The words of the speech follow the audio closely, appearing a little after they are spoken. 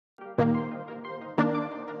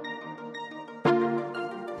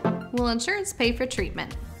Will insurance pay for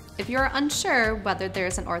treatment? If you're unsure whether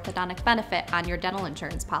there's an orthodontic benefit on your dental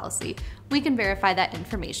insurance policy, we can verify that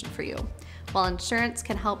information for you. While insurance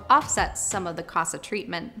can help offset some of the cost of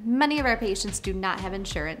treatment, many of our patients do not have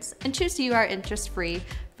insurance and choose to use our interest-free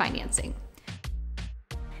financing.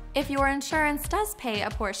 If your insurance does pay a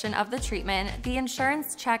portion of the treatment, the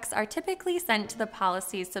insurance checks are typically sent to the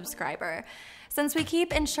policy's subscriber. Since we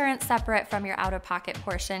keep insurance separate from your out-of-pocket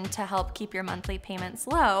portion to help keep your monthly payments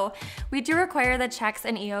low, we do require the checks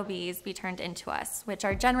and EOBs be turned into us, which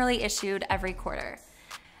are generally issued every quarter.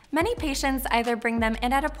 Many patients either bring them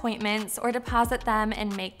in at appointments or deposit them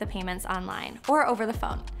and make the payments online or over the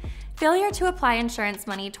phone. Failure to apply insurance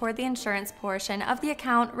money toward the insurance portion of the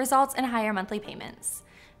account results in higher monthly payments.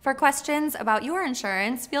 For questions about your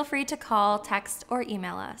insurance, feel free to call, text, or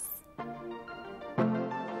email us.